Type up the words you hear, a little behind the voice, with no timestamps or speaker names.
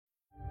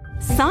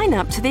Sign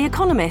up to The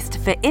Economist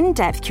for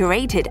in-depth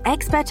curated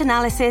expert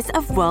analysis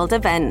of world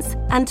events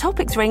and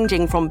topics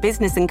ranging from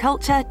business and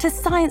culture to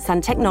science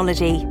and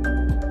technology.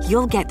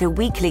 You'll get the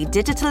weekly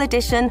digital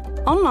edition,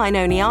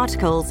 online-only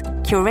articles,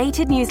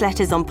 curated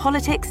newsletters on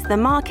politics, the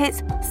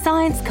markets,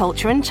 science,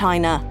 culture and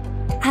China,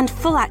 and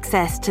full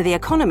access to The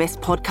Economist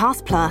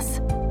Podcast Plus.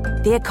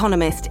 The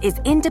Economist is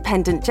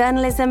independent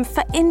journalism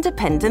for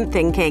independent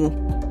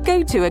thinking.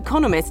 Go to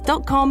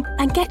economist.com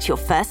and get your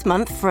first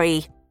month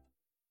free.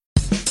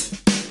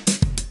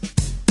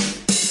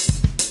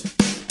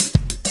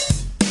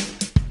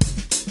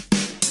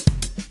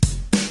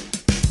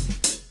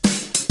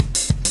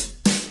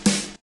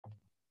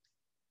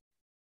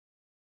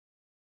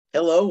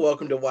 Hello,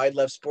 welcome to Wide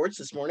Left Sports.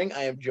 This morning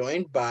I am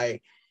joined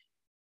by,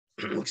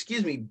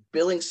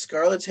 Billings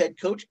Scarlet's head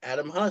coach,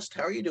 Adam Hust.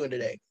 How are you doing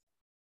today?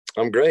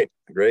 I'm great.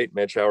 Great,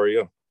 Mitch. How are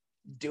you?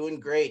 Doing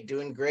great.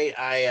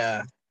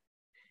 I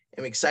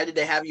am excited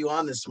to have you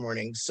on this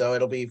morning, so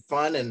it'll be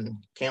fun and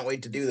can't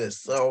wait to do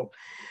this. So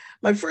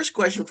my first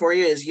question for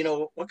you is,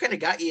 what kind of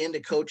got you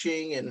into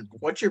coaching and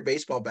what's your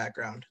baseball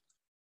background?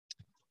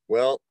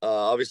 Well,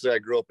 obviously I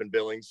grew up in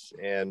Billings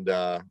and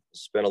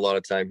spent a lot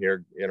of time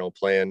here,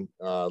 playing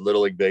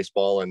Little League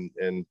baseball and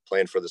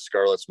playing for the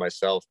Scarlets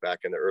myself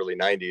back in the early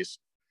 90s.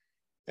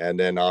 And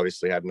then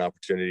obviously had an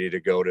opportunity to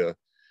go to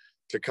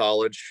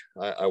college.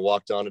 I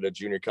walked on at a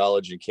junior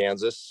college in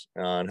Kansas,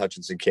 in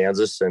Hutchinson,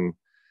 Kansas, and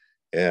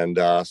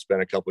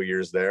spent a couple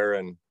years there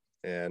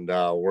and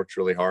worked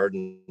really hard.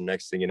 And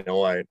next thing you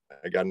know, I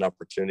got an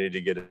opportunity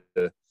to get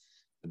a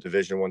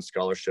Division I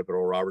scholarship at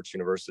Oral Roberts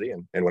University.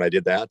 And when I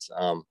did that,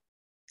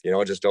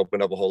 it just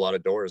opened up a whole lot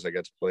of doors. I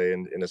got to play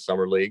in the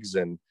summer leagues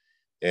and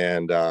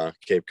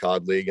Cape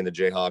Cod League and the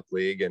Jayhawk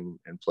League and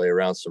play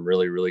around some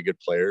really, really good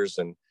players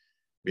and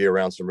be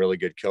around some really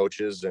good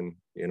coaches. And,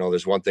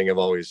 there's one thing I've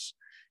always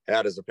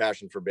had as a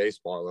passion for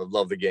baseball. I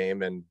love the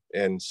game.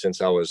 And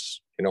since I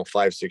was,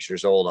 5-6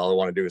 years old, all I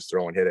want to do is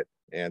throw and hit it.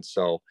 And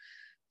so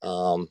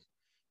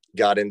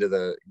got into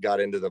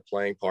the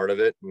playing part of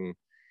it.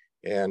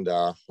 And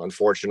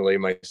unfortunately,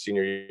 my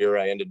senior year,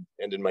 I ended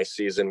my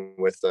season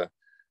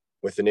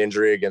with an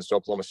injury against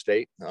Oklahoma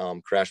State.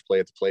 Crash play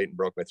at the plate and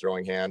broke my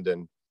throwing hand,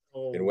 and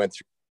went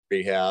through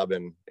rehab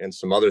and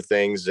some other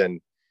things.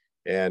 And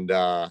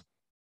the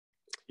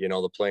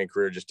playing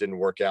career just didn't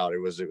work out. It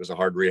was a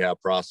hard rehab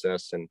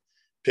process and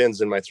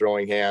pins in my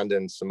throwing hand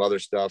and some other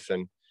stuff,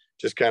 and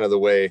just kind of the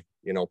way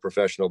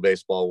professional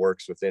baseball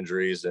works with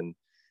injuries and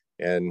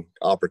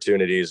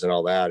opportunities and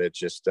all that. It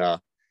just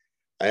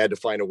I had to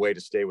find a way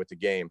to stay with the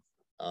game.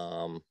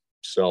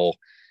 So,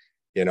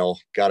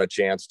 got a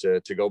chance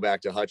to go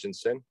back to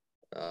Hutchinson,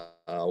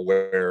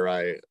 where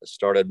I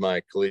started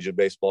my collegiate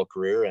baseball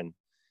career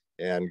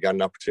and got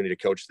an opportunity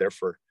to coach there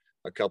for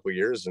a couple of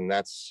years. And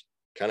that's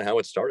kind of how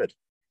it started.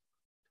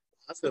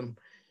 Awesome.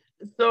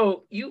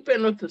 So you've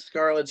been with the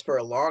Scarlets for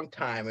a long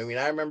time. I mean,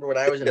 I remember when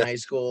I was in high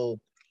school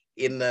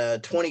in the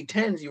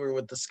 2010s, you were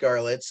with the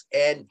Scarlets,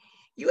 and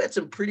you had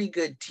some pretty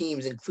good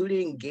teams,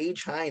 including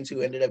Gage Hines,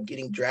 who ended up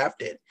getting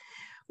drafted.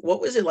 What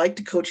was it like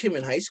to coach him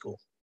in high school?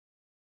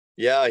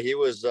 Yeah, he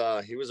was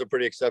a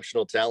pretty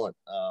exceptional talent.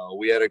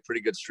 We had a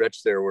pretty good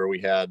stretch there where we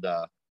had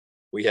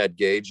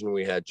Gage and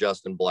we had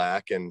Justin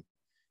Black, and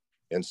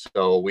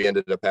so we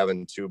ended up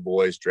having two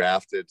boys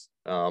drafted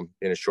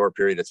in a short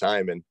period of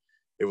time, and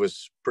it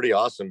was pretty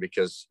awesome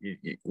because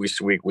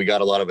we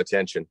got a lot of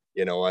attention.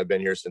 I've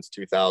been here since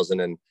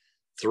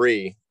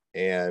 2003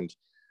 and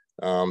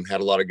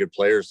had a lot of good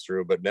players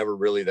through, but never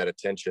really that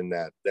attention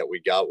that we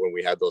got when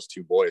we had those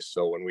two boys.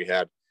 So when we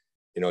had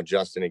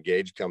Justin and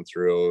Gage come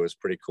through, it was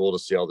pretty cool to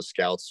see all the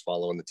scouts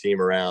following the team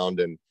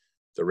around and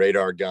the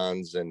radar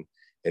guns and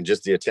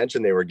just the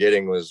attention they were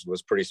getting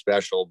was pretty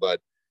special. But,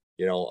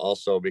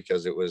 also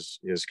because it was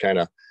kind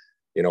of,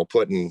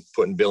 putting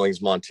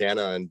Billings,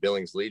 Montana and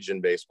Billings Legion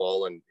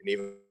baseball and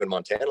even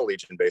Montana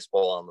Legion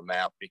baseball on the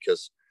map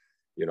because,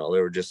 there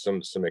were just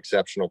some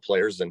exceptional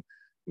players. And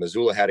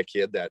Missoula had a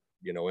kid that,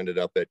 ended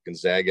up at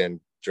Gonzaga and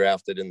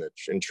drafted in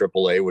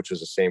AAA, which was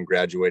the same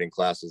graduating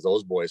class as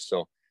those boys.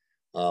 So,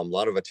 a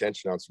lot of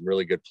attention on some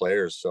really good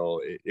players.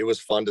 So it was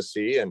fun to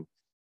see and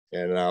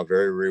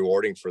very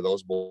rewarding for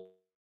those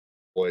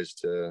boys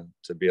to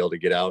be able to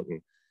get out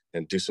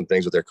and do some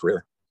things with their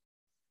career.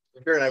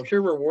 Sure, and I'm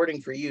sure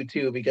rewarding for you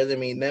too, because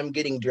them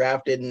getting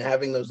drafted and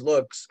having those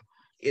looks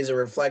is a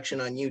reflection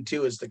on you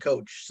too as the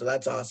coach. So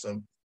that's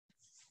awesome.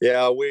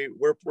 Yeah,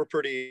 we're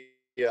pretty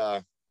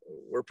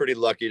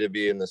lucky to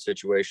be in the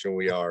situation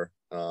we are.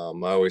 I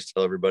always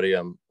tell everybody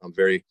I'm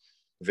very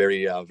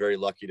very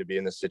lucky to be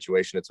in this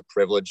situation. It's a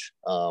privilege.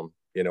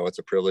 It's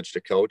a privilege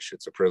to coach.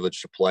 It's a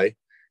privilege to play.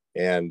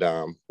 And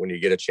when you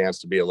get a chance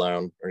to be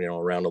around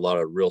a lot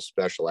of real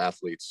special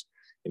athletes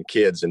and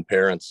kids and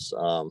parents,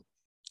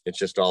 it's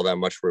just all that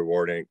much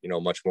rewarding,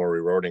 much more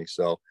rewarding.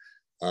 So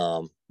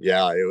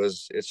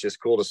it's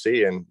just cool to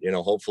see. And,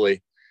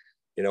 hopefully,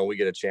 we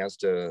get a chance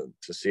to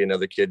see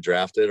another kid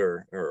drafted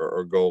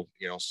or go,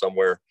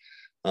 somewhere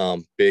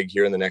big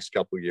here in the next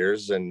couple of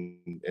years and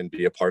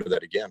be a part of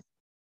that again.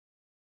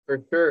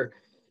 For sure.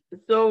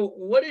 So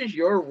what is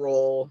your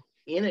role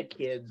in a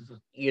kid's,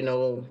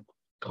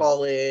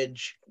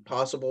 college,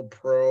 possible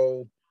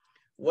pro?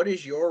 What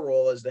is your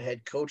role as the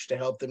head coach to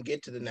help them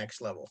get to the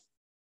next level?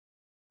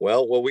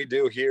 Well, what we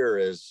do here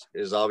is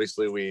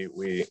obviously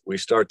we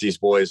start these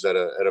boys at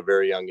a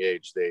very young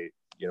age. They,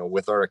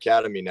 with our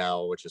academy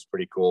now, which is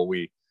pretty cool.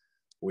 We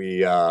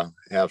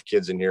have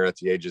kids in here at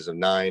the ages of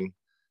 9,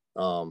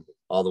 all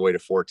the way to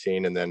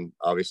 14, and then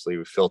obviously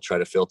we try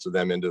to filter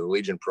them into the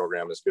Legion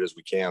program as good as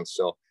we can.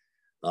 So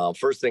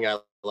first thing I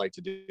like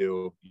to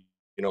do,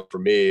 for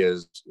me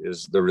is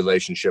the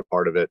relationship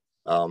part of it.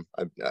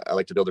 I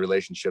like to build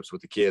relationships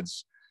with the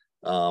kids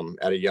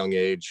at a young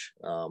age.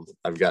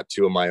 I've got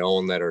 2 of my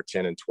own that are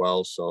 10 and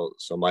 12. So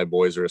my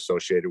boys are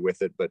associated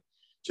with it, but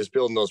just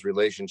building those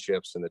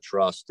relationships and the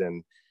trust.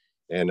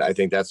 And I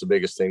think that's the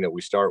biggest thing that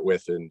we start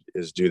with, and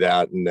is do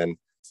that. And then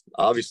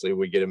obviously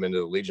we get them into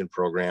the Legion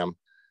program.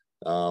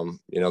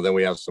 Then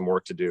we have some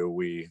work to do.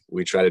 We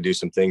try to do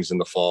some things in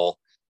the fall.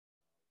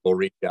 We'll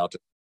reach out to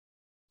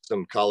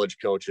some college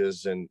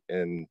coaches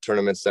and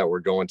tournaments that we're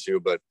going to,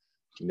 but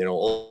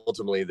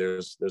ultimately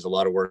there's a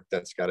lot of work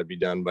that's got to be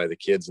done by the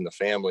kids and the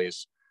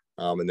families.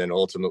 And then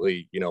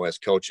ultimately, as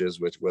coaches,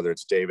 with whether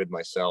it's David,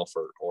 myself,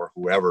 or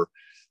whoever,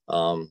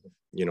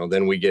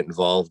 then we get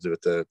involved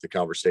with the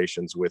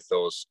conversations with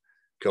those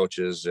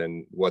coaches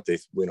and what they,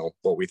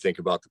 what we think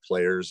about the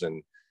players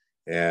and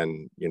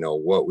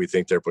what we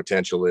think their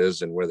potential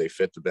is and where they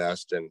fit the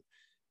best.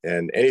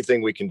 And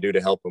anything we can do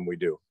to help them, we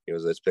do.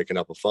 That's picking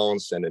up a phone,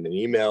 sending an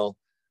email,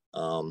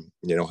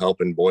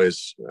 helping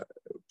boys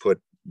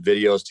put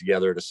videos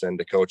together to send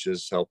to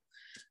coaches, help,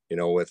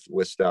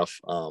 with stuff.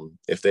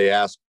 If they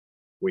ask,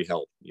 we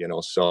help,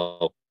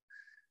 so,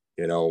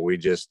 we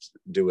just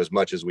do as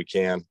much as we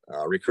can.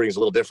 Recruiting is a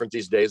little different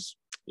these days,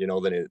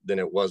 than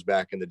it was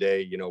back in the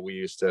day. We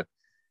used to,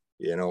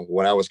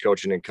 when I was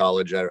coaching in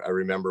college, I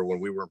remember when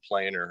we weren't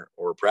playing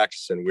or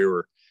practicing, we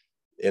were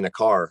in a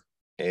car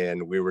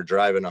and we were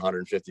driving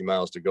 150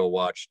 miles to go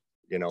watch,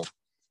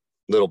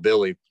 little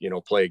Billy,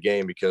 play a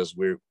game because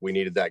we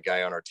needed that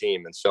guy on our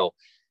team. And so,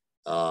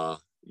 I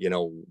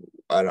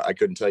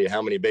couldn't tell you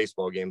how many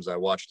baseball games I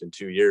watched in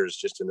 2 years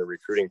just in the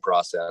recruiting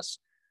process.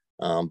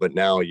 But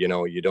now, you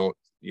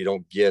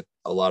don't get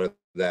a lot of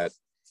that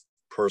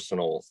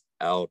personal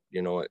out,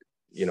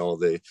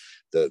 the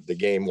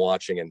game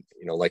watching and,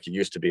 like it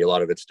used to be. A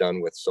lot of it's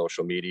done with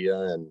social media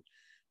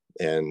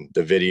and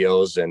the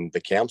videos and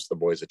the camps the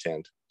boys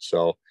attend.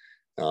 So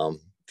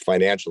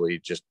financially,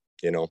 just,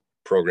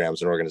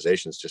 programs and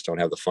organizations just don't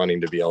have the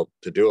funding to be able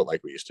to do it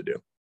like we used to do.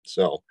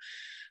 So,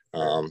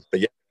 but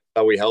yeah,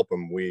 how we help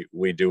them,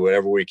 we do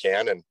whatever we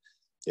can. And,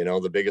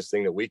 the biggest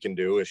thing that we can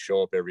do is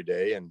show up every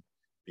day and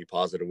be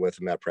positive with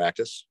them at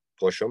practice,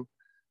 push them,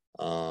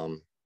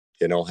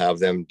 have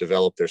them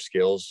develop their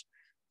skills,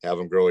 have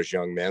them grow as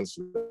young men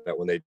so that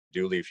when they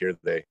do leave here,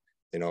 they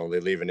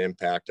leave an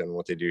impact on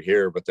what they do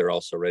here, but they're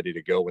also ready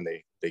to go when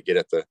they get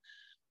at the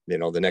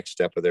next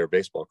step of their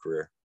baseball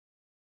career.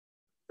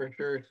 For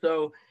sure.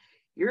 So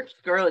your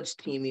Scarlets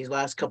team these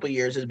last couple of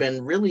years has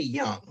been really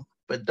young,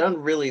 but done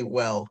really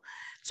well.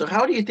 So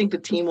how do you think the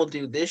team will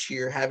do this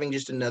year, having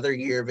just another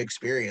year of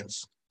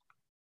experience?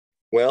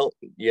 Well,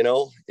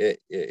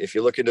 if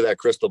you look into that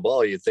crystal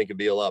ball, you'd think it'd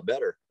be a lot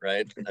better,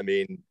 right? I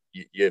mean,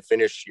 you're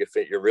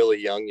really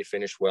young, you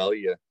finish well,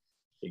 you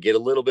get a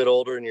little bit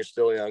older and you're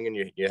still young and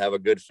you have a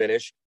good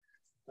finish.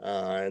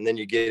 And then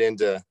you get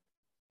into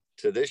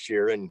this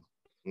year and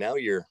now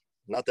you're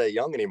not that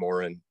young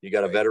anymore. And you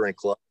got a veteran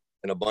club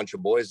and a bunch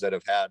of boys that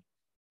have had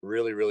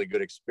really, really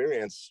good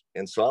experience.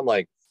 And so I'm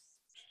like,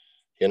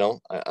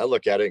 I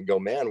look at it and go,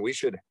 man, we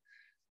should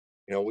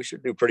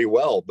do pretty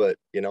well, but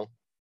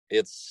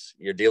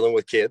you're dealing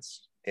with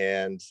kids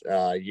and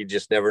you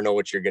just never know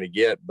what you're going to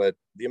get. But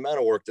the amount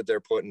of work that they're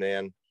putting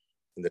in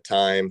and the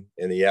time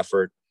and the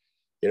effort,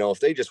 if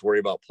they just worry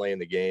about playing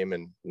the game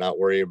and not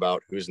worry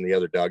about who's in the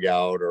other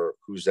dugout or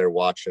who's there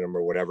watching them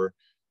or whatever,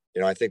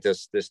 I think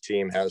this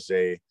team has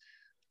a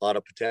lot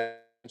of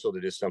potential to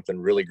do something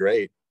really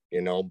great,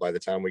 by the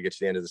time we get to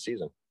the end of the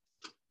season.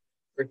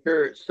 For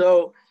sure.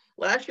 So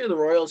last year, the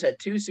Royals had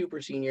 2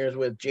 super seniors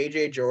with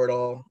JJ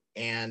Jordan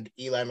and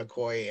Eli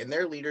McCoy, and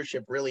their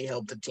leadership really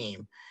helped the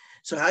team.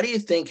 So how do you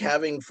think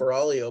having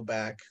Ferralio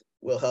back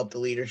will help the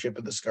leadership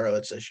of the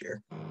Scarlets this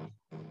year?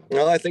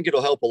 Well, I think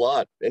it'll help a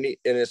lot. And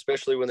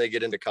especially when they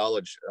get into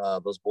college,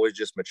 those boys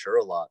just mature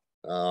a lot.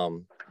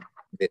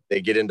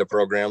 They get into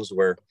programs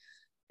where,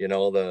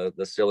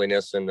 the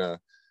silliness and the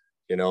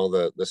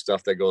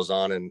stuff that goes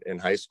on in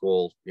high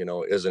school,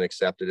 isn't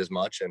accepted as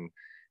much. And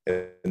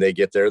they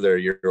get there, they're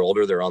a year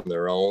older, they're on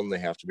their own. They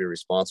have to be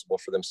responsible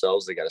for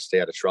themselves. They got to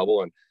stay out of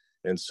trouble.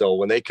 And so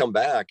when they come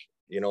back,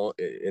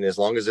 and as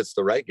long as it's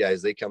the right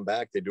guys, they come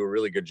back, they do a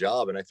really good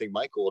job. And I think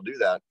Michael will do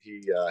that.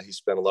 He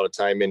spent a lot of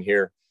time in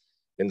here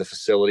in the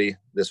facility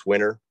this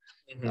winter,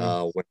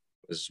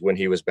 when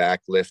he was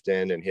back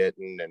lifting and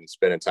hitting and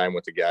spending time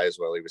with the guys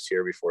while he was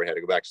here before he had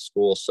to go back to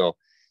school. So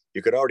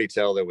you could already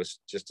tell there was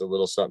just a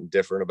little something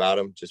different about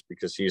him, just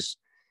because he's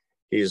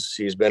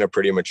been a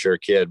pretty mature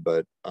kid.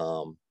 But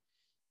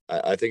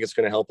I think it's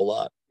going to help a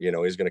lot. You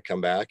know, he's going to come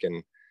back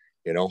and,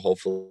 you know,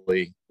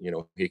 hopefully, you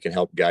know, he can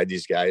help guide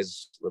these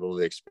guys, little of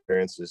the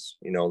experiences,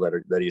 you know,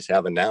 that he's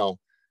having now.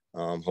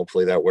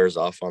 Hopefully that wears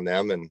off on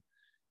them and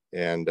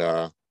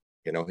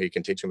you know, he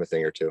can teach them a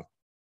thing or two.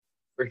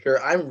 For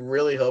sure. I'm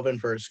really hoping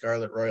for a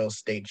Scarlet Royals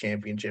state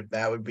championship.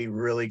 That would be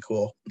really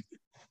cool.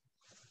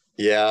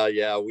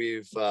 Yeah.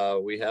 We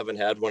haven't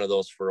had one of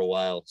those for a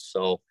while.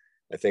 So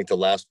I think the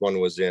last one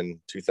was in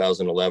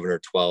 2011 or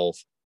 12.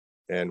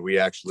 And we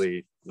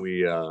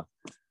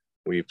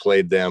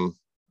played them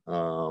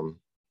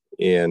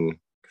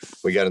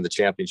we got in the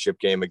championship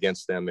game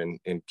against them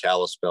in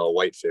Kalispell,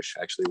 Whitefish.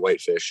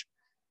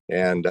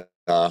 And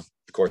of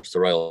course the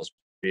Royals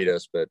beat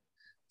us, but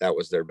that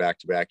was their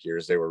back-to-back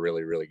years. They were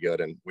really, really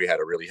good. And we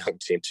had a really young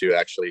team too.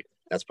 Actually,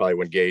 that's probably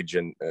when Gage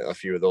and a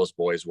few of those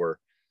boys were,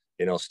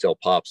 you know, still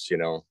pups, you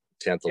know,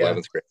 10th,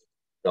 11th grade.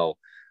 So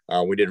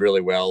we did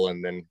really well.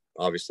 And then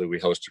obviously we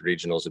hosted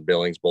regionals at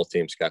Billings. Both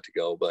teams got to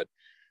go, but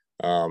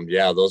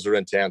yeah, those are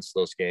intense,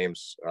 those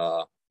games.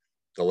 The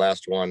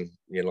last one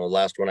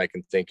I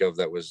can think of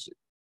that was,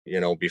 you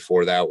know,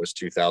 before that was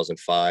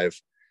 2005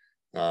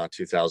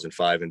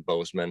 in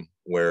Bozeman,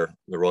 where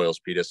the Royals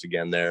beat us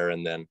again there.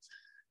 And then,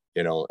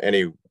 you know,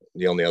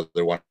 the only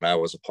other one I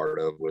was a part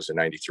of was in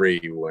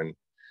 93 when,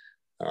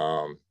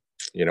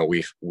 you know,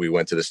 we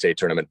went to the state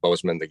tournament,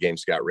 Bozeman. The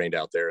games got rained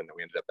out there, and then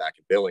we ended up back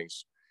in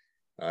Billings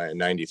in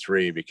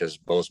 93 because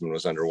Bozeman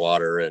was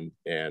underwater. And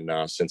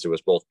since it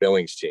was both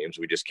Billings teams,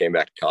 we just came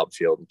back to Cobb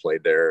Field and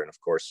played there. And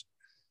of course,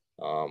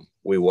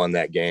 we won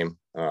that game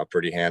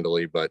pretty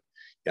handily. But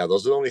yeah,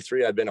 those are the only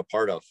three I've been a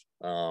part of.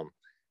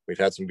 We've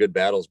had some good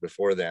battles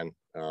before then,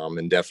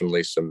 and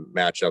definitely some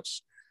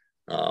matchups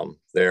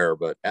there.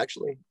 But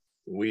actually,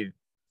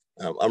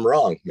 I'm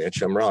wrong,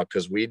 Mitch. I'm wrong,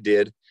 because we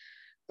did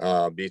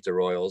beat the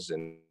Royals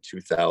in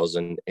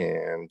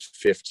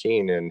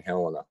 2015 in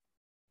Helena.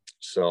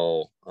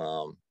 So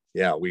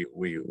yeah,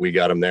 we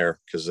got them there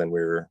because then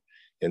we were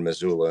in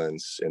Missoula in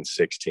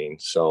 16.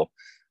 So,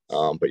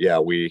 but yeah,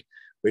 we've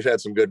had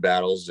some good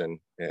battles, and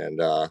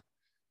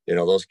you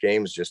know, those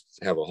games just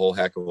have a whole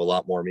heck of a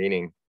lot more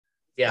meaning.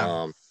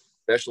 Yeah.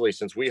 Especially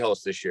since we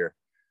host this year.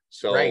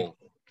 So right.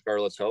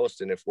 Scarlet's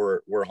host, and if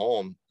we're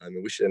home, I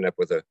mean, we should end up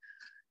with a,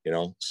 you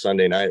know,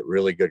 Sunday night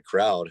really good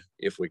crowd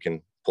if we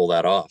can pull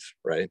that off,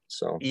 right?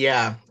 So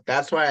yeah,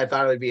 that's why I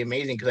thought it would be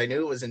amazing, because I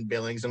knew it was in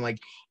Billings. I'm like,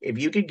 if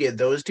you could get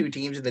those two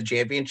teams in the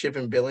championship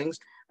in Billings,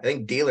 I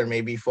think Dealer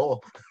may be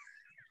full.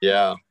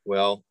 Yeah,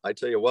 well, I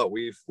tell you what,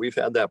 we've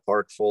had that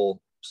park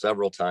full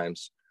several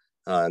times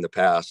in the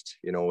past,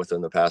 you know,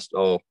 within the past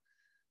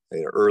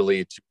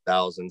early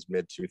 2000s,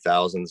 mid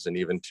 2000s, and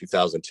even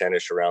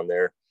 2010ish around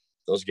there.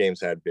 Those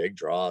games had big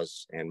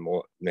draws, and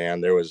more,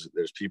 man, there's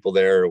people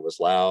there. It was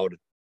loud,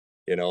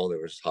 you know,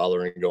 there was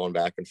hollering going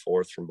back and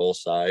forth from both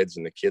sides,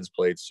 and the kids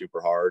played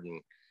super hard.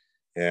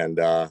 And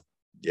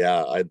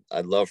yeah,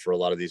 I'd love for a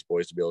lot of these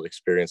boys to be able to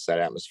experience that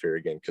atmosphere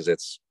again, because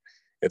it's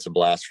a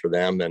blast for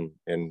them, and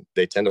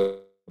they tend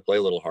to play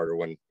a little harder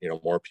when, you know,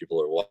 more people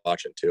are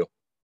watching too.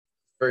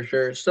 For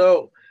sure.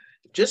 So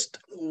just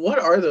what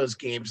are those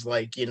games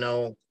like, you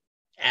know,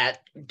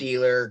 at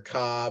Dealer,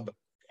 Cobb,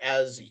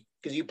 because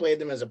you played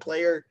them as a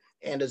player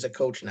and as a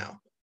coach now?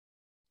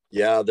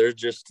 Yeah, there's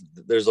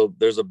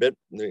a bit,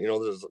 you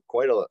know, there's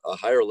quite a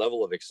higher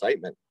level of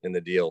excitement in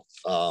the deal,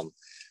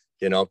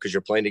 you know, because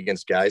you're playing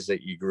against guys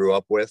that you grew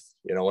up with,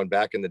 you know, and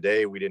back in the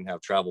day we didn't have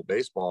travel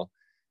baseball,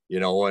 you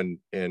know, and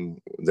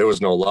there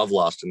was no love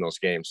lost in those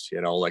games, you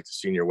know, like the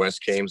Senior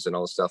West games and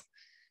all this stuff.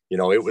 You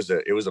know, it was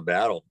a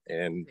battle,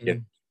 and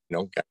you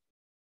know,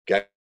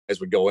 guys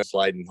would go in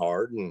sliding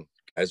hard, and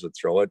guys would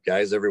throw at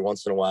guys every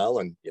once in a while,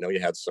 and you know, you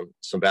had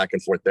some back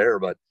and forth there.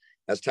 But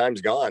as time's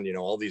gone, you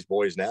know, all these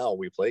boys now,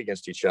 we play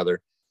against each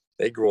other.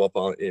 They grew up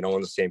on, you know,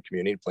 in the same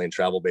community playing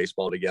travel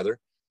baseball together,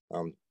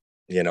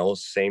 you know,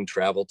 same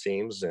travel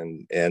teams,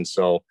 and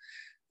so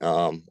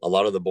a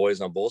lot of the boys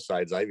on both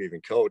sides I've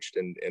even coached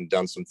and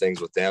done some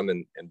things with them,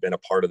 and been a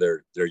part of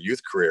their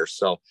youth career.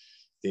 So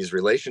these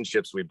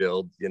relationships we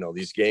build, you know,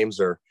 these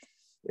games are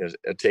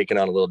taking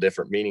on a little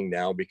different meaning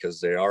now, because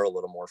they are a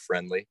little more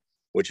friendly,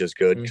 which is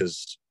good,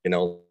 because you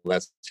know,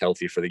 that's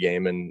healthy for the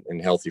game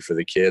and healthy for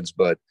the kids.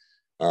 But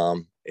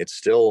it's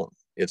still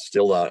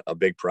a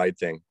big pride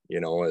thing, you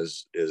know,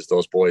 is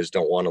those boys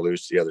don't want to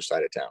lose to the other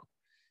side of town,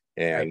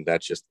 and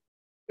that's just,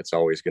 it's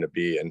always going to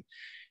be.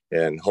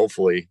 And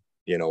hopefully,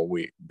 you know,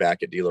 we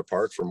back at Dealer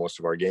Park for most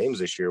of our games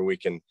this year, we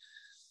can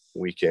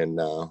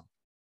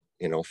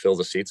you know, fill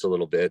the seats a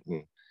little bit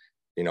and,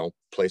 you know,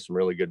 play some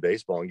really good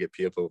baseball and get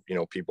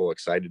people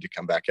excited to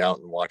come back out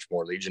and watch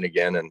more Legion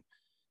again.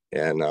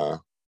 And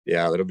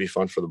yeah, that'll be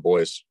fun for the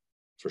boys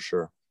for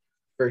sure.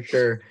 For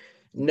sure.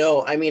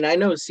 No, I mean, I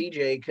know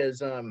CJ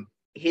because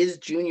his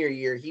junior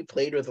year, he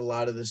played with a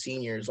lot of the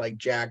seniors like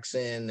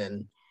Jackson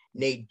and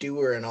Nate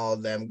Dewar and all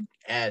of them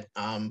at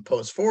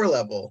post 4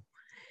 level.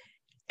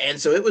 And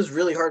so it was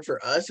really hard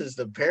for us as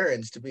the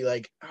parents to be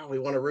like, oh, we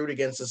want to root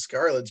against the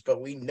Scarlets,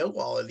 but we know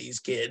all of these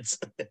kids.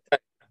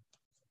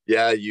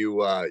 Yeah,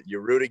 you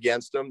root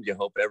against them. You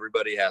hope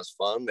everybody has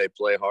fun. They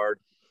play hard.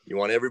 You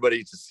want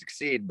everybody to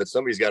succeed, but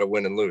somebody's got to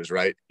win and lose,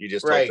 right? You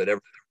just hope that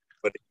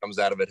everybody comes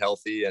out of it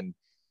healthy and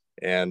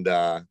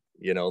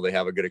they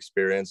have a good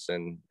experience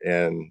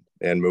and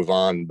move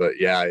on. But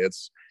yeah,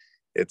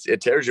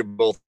 it tears you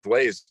both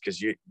ways,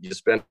 because you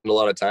spend a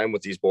lot of time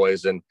with these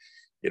boys and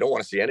you don't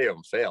want to see any of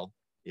them fail,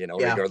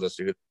 regardless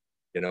of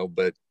who,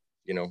 but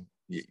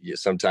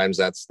sometimes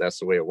that's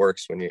the way it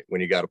works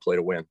when you got to play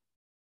to win.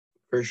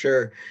 For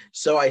sure.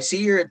 So I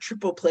see you're at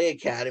Triple Play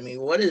Academy.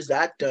 What has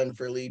that done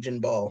for Legion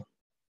Ball?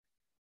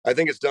 I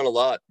think it's done a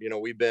lot.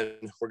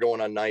 We're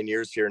going on 9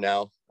 years here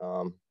now.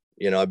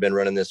 I've been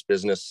running this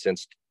business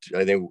since,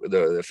 I think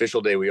the official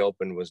day we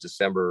opened was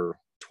December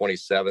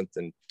 27th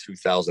in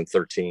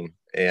 2013.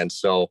 And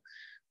so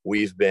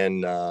we've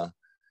been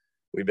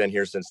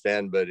here since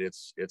then, but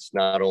it's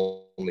not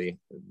only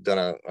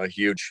done a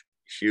huge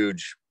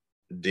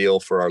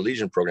deal for our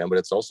Legion program, but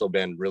it's also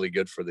been really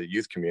good for the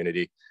youth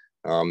community,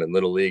 and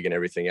Little League and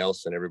everything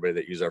else, and everybody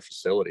that use our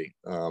facility.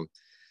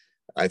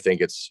 I think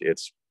it's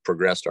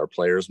progressed our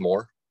players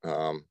more.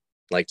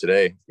 Like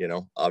today,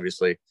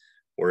 obviously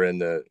we're in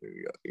the,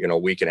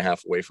 week and a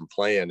half away from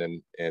playing,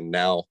 and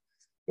now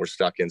we're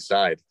stuck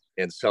inside.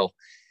 And so,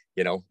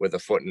 with a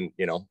foot and,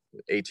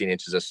 18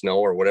 inches of snow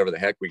or whatever the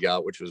heck we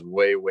got, which was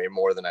way, way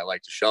more than I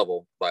like to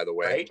shovel, by the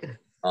way.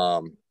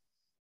 Right.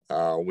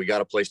 We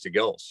got a place to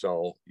go.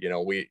 So,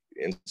 we,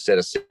 instead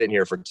of sitting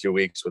here for 2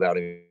 weeks without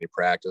any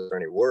practice or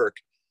any work,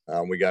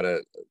 we got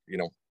a,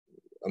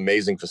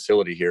 amazing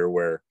facility here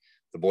where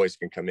the boys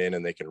can come in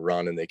and they can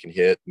run and they can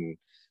hit and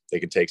they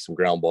can take some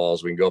ground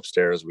balls. We can go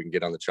upstairs, we can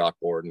get on the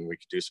chalkboard and we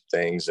can do some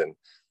things, and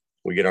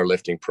we get our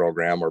lifting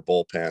program, our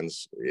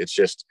bullpens. It's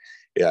just,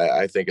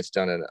 I think it's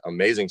done an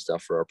amazing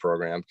stuff for our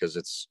program, because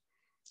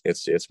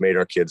it's made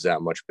our kids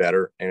that much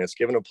better, and it's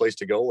given a place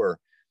to go where,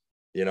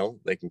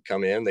 they can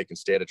come in, they can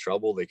stay out of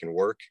trouble, they can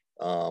work,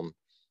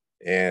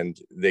 and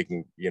they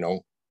can,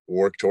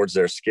 work towards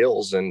their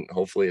skills and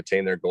hopefully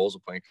attain their goals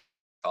of playing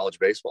college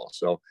baseball.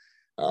 So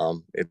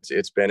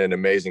it's been an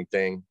amazing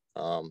thing,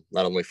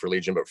 not only for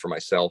Legion, but for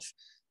myself,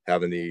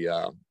 having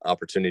the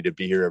opportunity to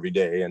be here every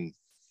day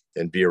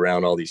and be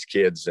around all these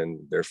kids and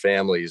their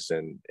families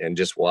and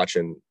just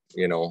watching,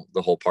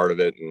 the whole part of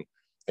it. And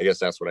I guess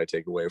that's what I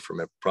take away from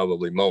it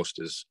probably most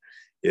is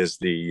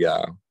the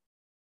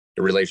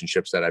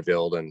relationships that I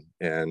build.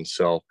 And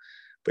so,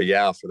 but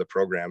yeah, for the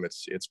program,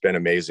 it's been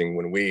amazing.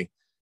 When we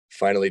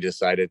finally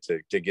decided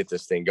to get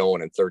this thing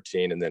going in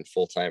 13 and then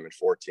full time in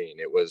 14,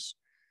 it was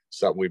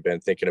something we've been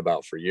thinking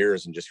about for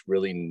years and just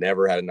really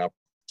never had an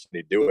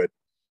opportunity to do it.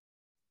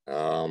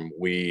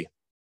 We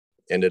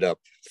ended up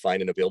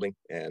finding a building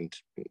and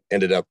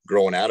ended up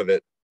growing out of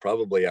it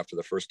probably after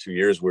the first 2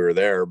 years we were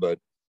there. But,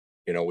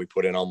 we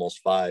put in almost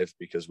 5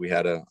 because we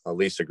had a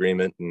lease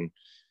agreement and,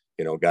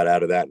 got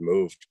out of that and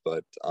moved.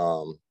 But,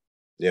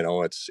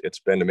 it's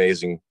been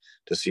amazing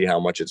to see how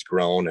much it's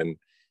grown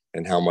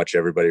and how much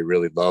everybody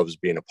really loves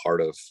being a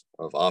part of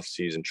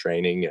off-season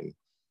training and,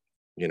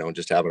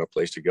 just having a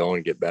place to go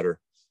and get better.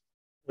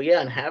 Well,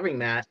 yeah, and having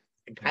that,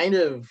 it kind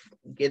of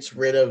gets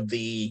rid of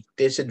the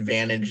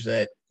disadvantage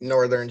that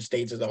northern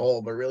states as a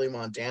whole, but really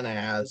Montana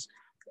has,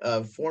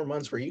 of 4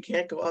 months where you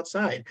can't go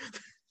outside.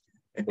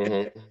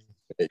 Mm-hmm.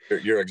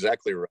 You're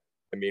exactly right.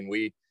 I mean,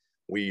 we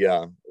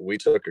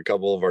took a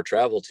couple of our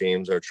travel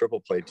teams, our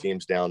triple play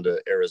teams, down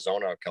to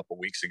Arizona a couple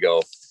weeks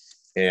ago.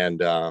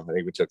 And I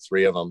think we took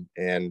 3 of them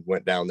and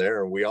went down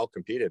there, and we all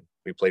competed.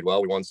 We played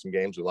well. We won some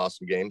games. We lost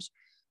some games.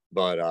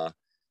 But,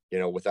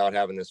 without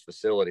having this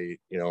facility,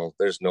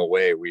 there's no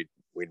way we'd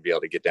be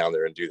able to get down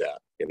there and do that,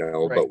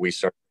 Right. But we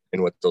started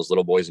in with those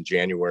little boys in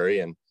January,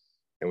 and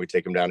we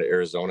take them down to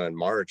Arizona in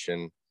March,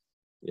 and,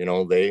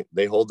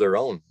 they hold their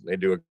own. They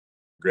do a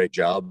great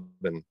job.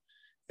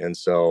 And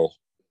so,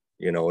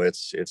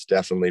 it's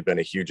definitely been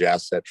a huge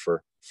asset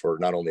for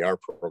not only our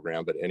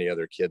program, but any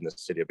other kid in the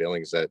city of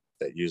Billings that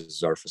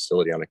uses our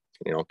facility on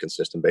a,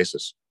 consistent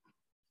basis.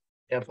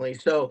 Definitely.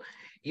 So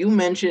you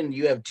mentioned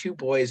you have 2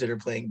 boys that are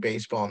playing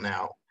baseball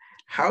now.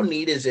 How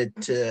neat is it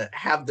to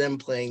have them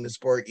playing the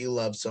sport you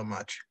love so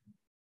much?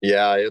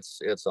 Yeah,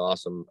 it's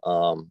awesome.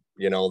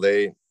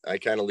 I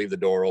kind of leave the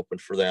door open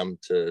for them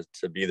to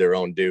be their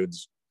own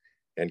dudes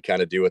and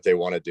kind of do what they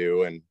want to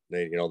do. And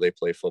they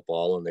play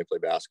football and they play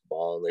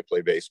basketball and they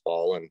play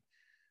baseball. And,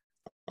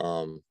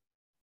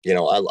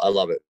 I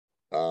love it.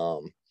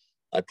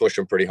 I push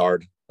them pretty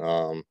hard.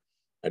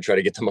 I try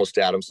to get the most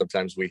out of them.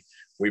 Sometimes we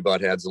butt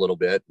heads a little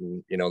bit,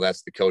 and,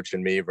 that's the coach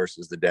in me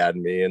versus the dad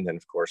in me. And then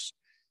of course,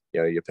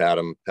 you pat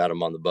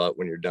them on the butt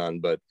when you're done.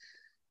 But,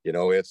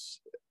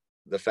 it's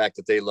the fact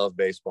that they love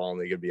baseball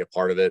and they can be a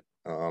part of it,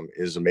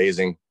 is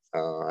amazing.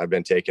 I've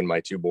been taking my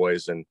 2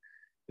 boys and,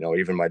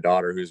 even my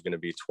daughter, who's going to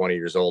be 20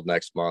 years old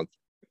next month.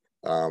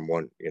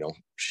 When,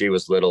 she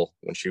was little,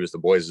 when she was the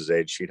boys'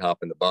 age, she'd hop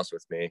in the bus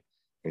with me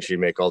and she'd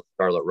make all the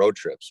Scarlet road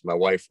trips. My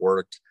wife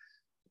worked,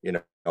 we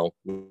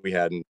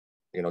hadn't,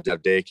 to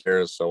have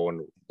daycare. So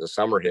when the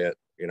summer hit,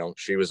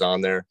 she was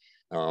on there.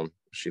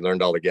 She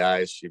learned all the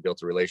guys. She built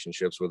the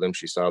relationships with them.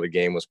 She saw the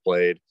game was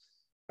played.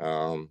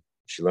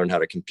 She learned how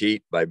to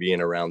compete by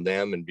being around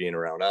them and being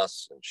around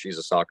us. And she's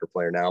a soccer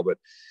player now, but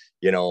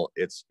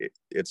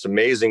it's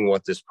amazing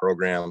what this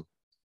program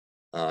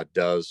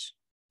does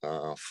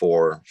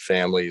for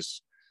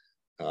families,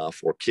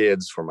 for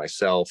kids, for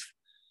myself.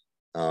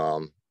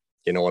 And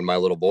my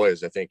little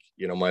boys, I think,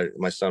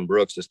 my son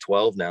Brooks is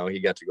 12 now. He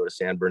got to go to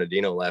San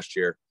Bernardino last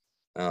year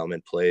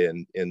and play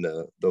in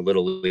the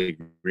Little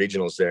League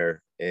regionals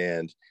there.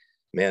 And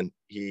man,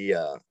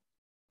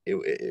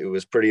 it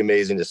was pretty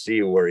amazing to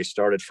see where he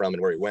started from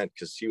and where he went,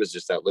 because he was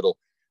just that little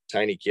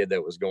tiny kid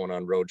that was going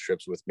on road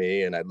trips with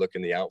me. And I'd look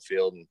in the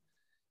outfield and,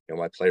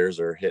 my players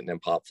are hitting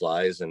them pop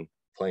flies and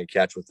playing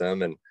catch with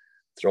them and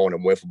throwing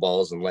them wiffle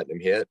balls and letting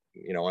them hit.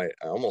 I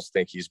almost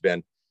think he's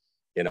been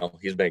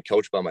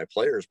coached by my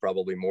players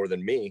probably more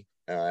than me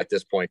at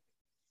this point.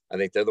 I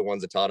think they're the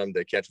ones that taught him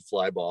to catch a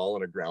fly ball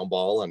and a ground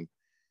ball. And,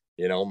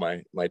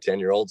 my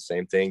 10-year-old,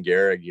 same thing,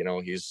 Garrig,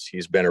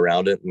 he's been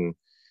around it. And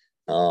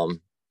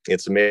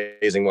it's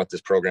amazing what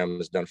this program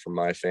has done for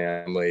my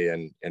family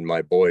and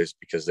my boys,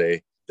 because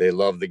they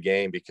love the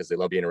game, because they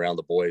love being around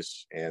the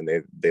boys, and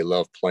they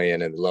love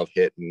playing and they love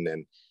hitting,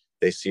 and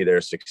they see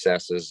their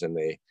successes and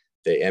they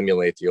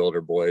emulate the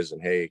older boys.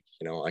 And, hey,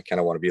 I kind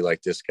of want to be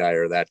like this guy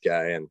or that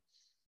guy.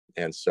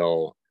 And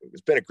so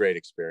it's been a great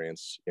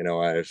experience.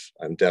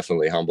 I'm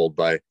definitely humbled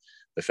by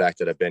the fact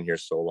that I've been here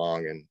so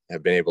long and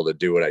have been able to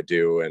do what I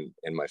do, and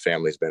my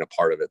family's been a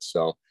part of it.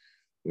 So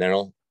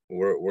now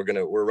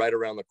we're right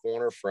around the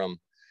corner from,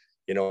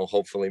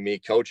 hopefully me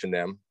coaching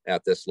them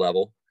at this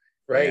level.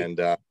 Right.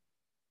 And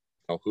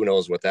who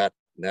knows what that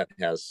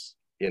has,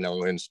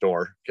 in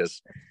store,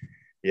 because,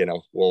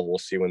 we'll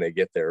see when they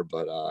get there.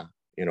 But,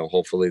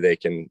 hopefully they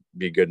can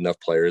be good enough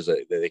players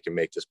that they can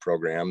make this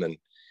program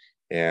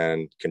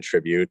and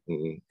contribute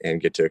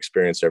and get to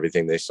experience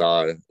everything they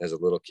saw as a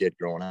little kid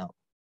growing up.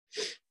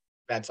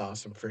 That's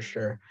awesome for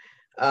sure.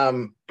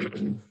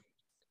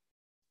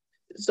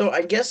 So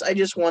I guess I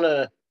just want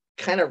to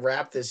kind of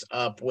wrap this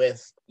up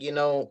with,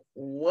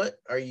 what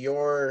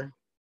are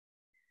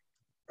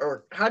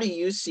how do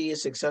you see a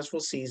successful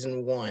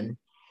season one?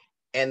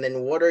 And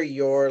then what are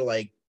your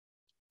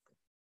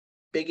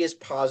biggest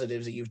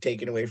positives that you've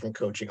taken away from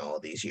coaching all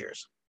of these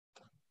years?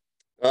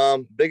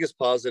 Biggest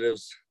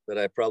positives that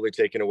I've probably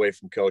taken away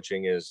from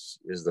coaching is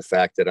the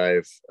fact that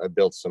I've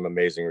built some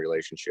amazing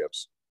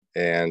relationships,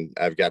 and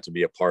I've got to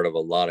be a part of a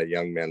lot of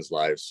young men's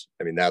lives.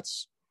 I mean,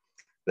 that's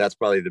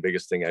probably the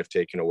biggest thing I've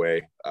taken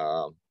away.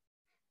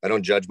 I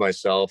don't judge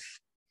myself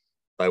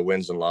by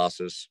wins and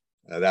losses.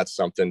 That's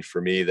something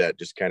for me that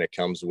just kind of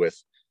comes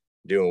with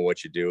doing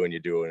what you do, and you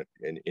do it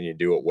and you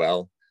do it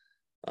well.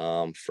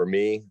 For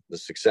me, the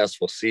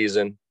successful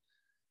season,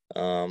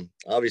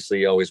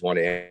 obviously you always want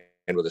to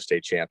end with a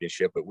state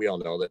championship, but we all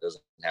know that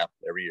doesn't happen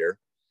every year.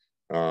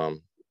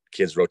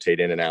 Kids rotate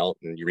in and out,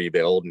 and you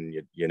rebuild, and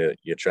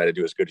you try to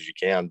do as good as you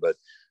can. But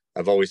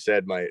I've always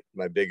said my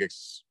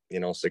biggest,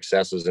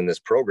 successes in this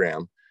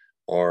program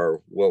are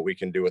what we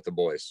can do with the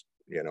boys.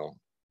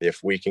 If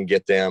we can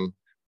get them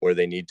where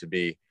they need to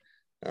be,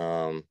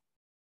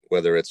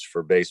 whether it's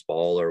for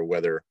baseball or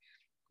whether,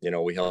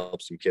 we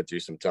help some kid through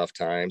some tough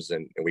times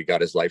and we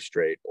got his life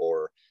straight,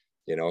 or,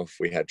 if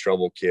we had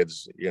trouble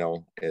kids,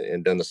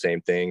 and done the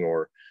same thing,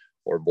 or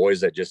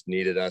boys that just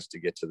needed us to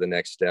get to the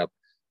next step.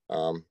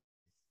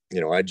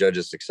 I judge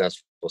a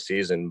successful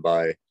season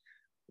by,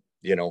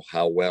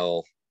 how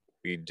well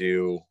we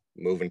do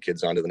moving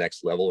kids on to the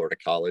next level or to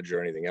college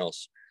or anything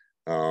else.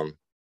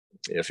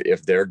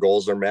 If their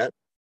goals are met,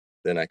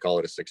 then I call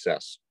it a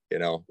success,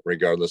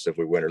 regardless if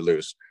we win or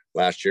lose.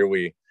 Last year,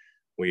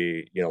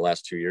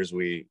 last 2 years,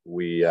 we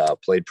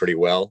played pretty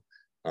well.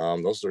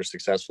 Those were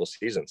successful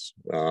seasons.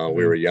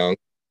 We were young.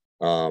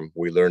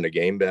 We learned the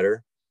game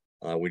better.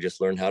 We just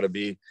learned how to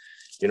be,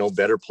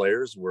 better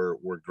players.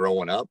 We're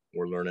growing up.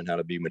 We're learning how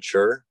to be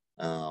mature,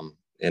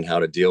 and how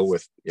to deal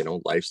with,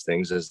 life's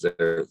things as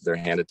they're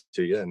handed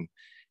to you.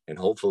 And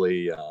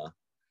hopefully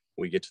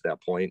we get to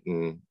that point.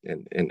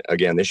 And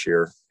again, this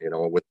year,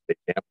 with the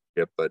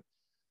championship. But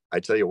I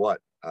tell you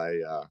what,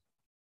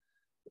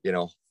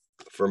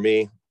 for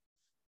me,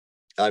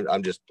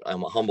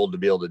 I'm humbled to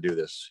be able to do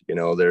this.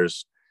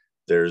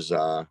 There's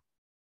a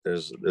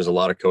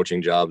lot of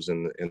coaching jobs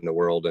in the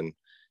world, and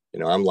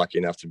I'm lucky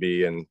enough to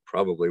be in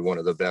probably one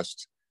of the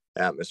best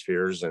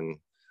atmospheres and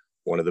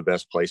one of the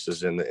best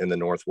places in the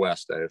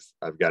Northwest.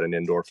 I've got an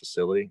indoor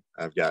facility.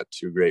 I've got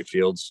 2 great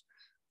fields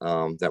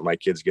that my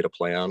kids get to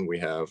play on. We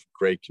have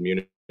great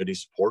community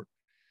support,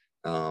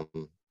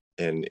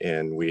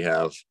 and we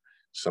have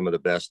some of the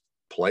best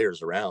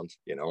players around.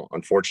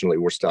 Unfortunately,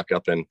 we're stuck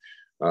up in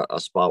a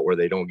spot where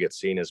they don't get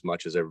seen as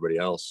much as everybody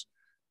else.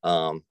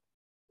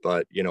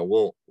 But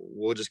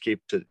we'll just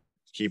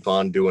keep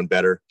on doing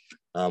better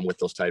with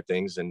those type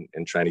things and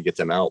trying to get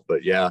them out.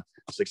 But yeah,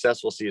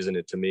 successful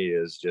season to me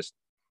is just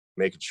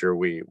making sure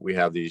we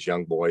have these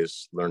young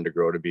boys learn to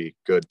grow to be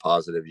good,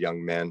 positive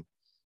young men,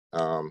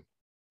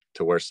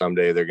 to where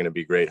someday they're going to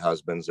be great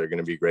husbands. They're going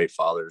to be great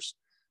fathers.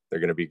 They're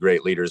going to be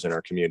great leaders in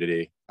our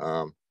community.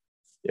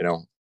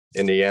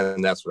 In the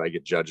end, that's what I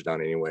get judged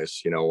on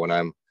anyways. When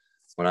I'm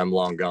I'm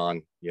long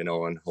gone,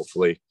 and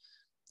hopefully,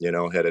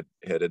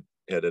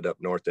 headed up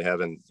north to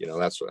heaven,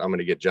 that's what I'm going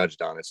to get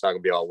judged on. It's not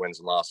going to be all wins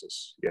and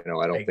losses.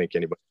 I don't think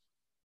anybody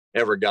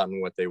ever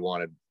gotten what they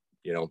wanted,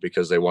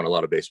 because they won a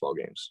lot of baseball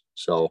games.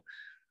 So,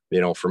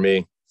 for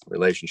me,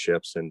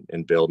 relationships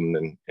and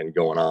building and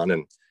going on,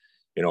 and,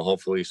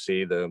 hopefully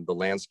see the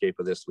landscape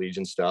of this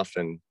Legion stuff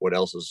and what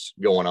else is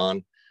going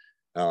on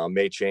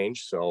may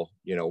change. So,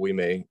 we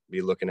may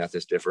be looking at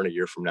this different a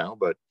year from now,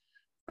 but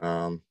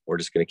we're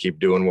just going to keep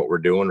doing what we're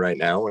doing right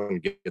now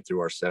and get through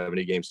our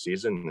 70 game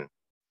season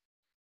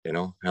and,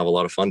 have a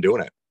lot of fun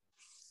doing it.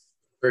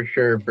 For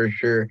sure.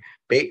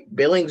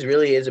 Billings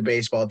really is a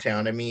baseball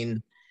town. I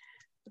mean,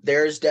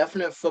 there's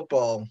definite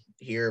football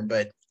here,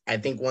 but I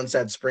think once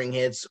that spring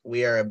hits,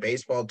 we are a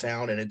baseball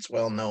town and it's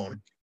well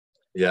known.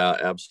 Yeah,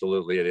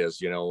 absolutely. It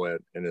is,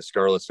 and the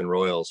Scarlets and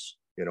Royals,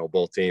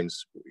 both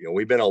teams,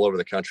 we've been all over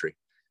the country.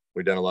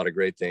 We've done a lot of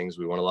great things.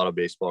 We won a lot of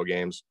baseball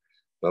games,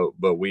 but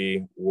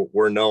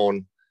we're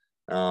known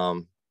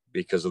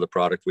because of the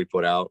product we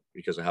put out,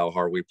 because of how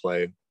hard we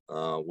play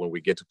when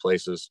we get to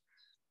places.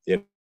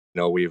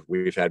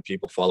 We've had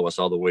people follow us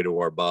all the way to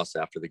our bus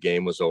after the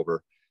game was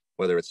over,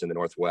 whether it's in the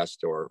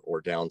Northwest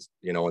or down,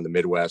 in the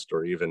Midwest,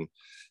 or even,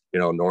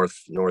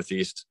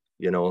 Northeast,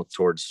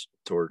 toward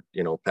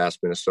past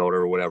Minnesota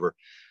or whatever.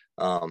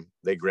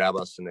 They grab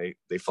us and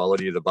they follow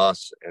you to the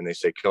bus and they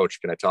say,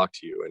 "Coach, can I talk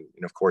to you?"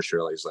 And of course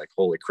you're always like,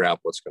 "Holy crap,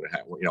 what's going to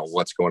happen?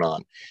 What's going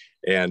on?"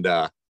 And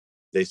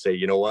they say,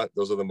 "You know what?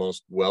 Those are the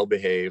most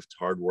well-behaved,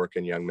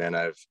 hardworking young men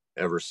I've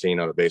ever seen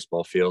on a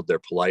baseball field. They're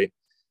polite.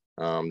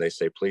 They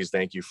say, 'Please,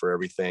 thank you for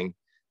everything.'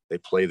 They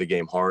play the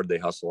game hard. They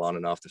hustle on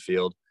and off the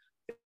field."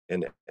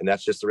 And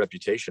that's just the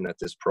reputation that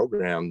this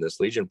program, this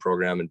Legion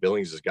program in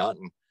Billings has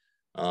gotten.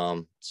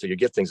 So you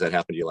get things that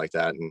happen to you like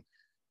that. And,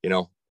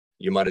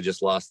 you might've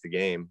just lost the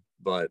game,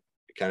 but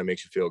it kind of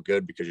makes you feel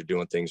good because you're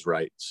doing things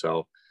right.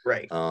 So,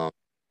 right.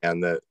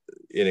 And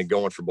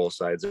going for both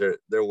sides,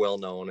 they're well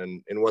known.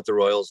 And what the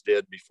Royals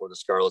did before the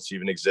Scarlets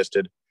even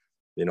existed,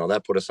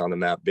 that put us on the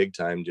map big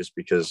time, just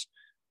because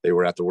they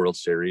were at the World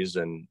Series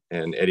and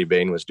Eddie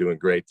Bain was doing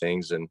great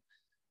things. And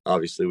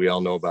obviously we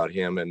all know about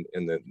him and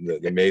the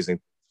amazing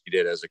thing he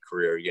did as a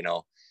career.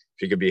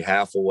 If you could be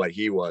half of what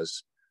he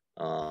was,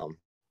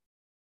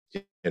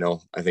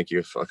 I think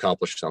you've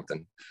accomplished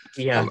something.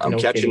 Yeah, I'm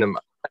catching him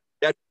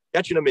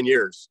in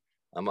years.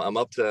 I'm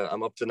up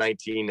to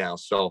 19 now,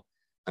 so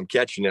I'm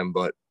catching him,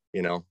 but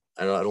I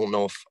don't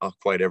know if I'll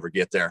quite ever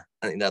get there.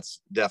 I think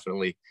that's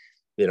definitely,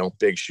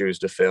 big shoes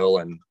to fill,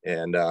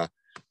 and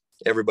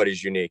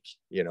everybody's unique.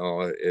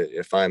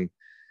 If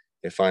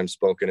I'm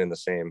spoken in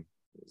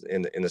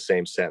the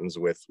same sentence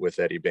with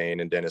Eddie Bain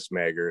and Dennis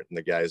Maggart and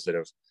the guys that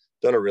have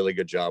done a really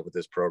good job with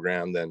this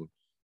program, then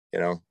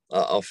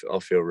I'll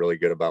feel really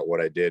good about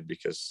what I did,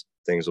 because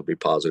things will be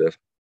positive.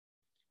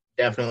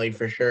 Definitely,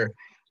 for sure.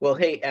 Well,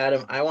 hey,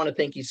 Adam, I want to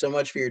thank you so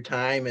much for your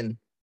time and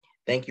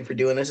thank you for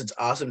doing this. It's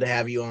awesome to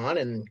have you on,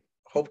 and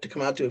hope to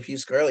come out to a few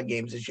Scarlet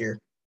games this year.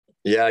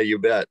 Yeah, you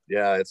bet.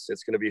 Yeah, it's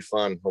going to be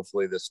fun.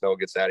 Hopefully the snow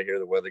gets out of here,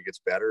 the weather gets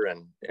better,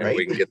 and right?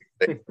 We can get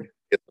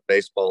the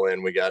baseball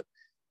in. We got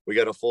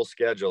a full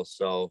schedule,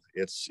 so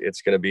it's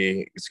going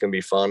to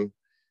be fun.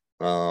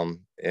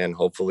 And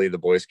hopefully the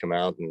boys come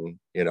out and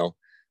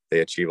they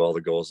achieve all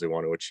the goals they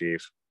want to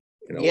achieve.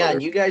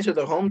 And you guys are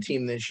the home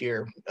team this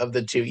year of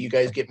the two. You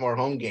guys get more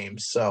home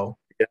games, so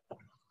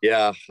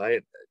yeah.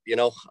 I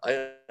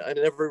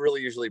never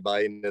really usually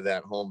buy into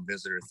that home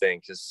visitor thing,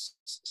 because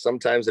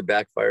sometimes it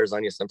backfires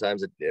on you.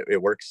 Sometimes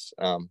it works.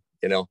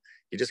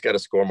 You just got to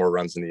score more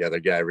runs than the other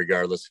guy,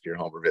 regardless if you're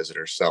home or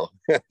visitor. So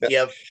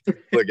yep.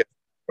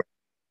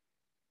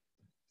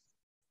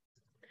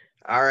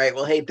 All right.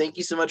 Well, hey, thank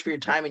you so much for your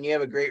time, and you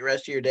have a great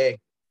rest of your day.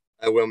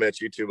 I will,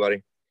 Mitch. You too,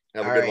 buddy.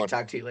 Have a good one.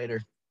 Talk to you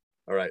later.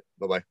 All right.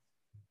 Bye-bye.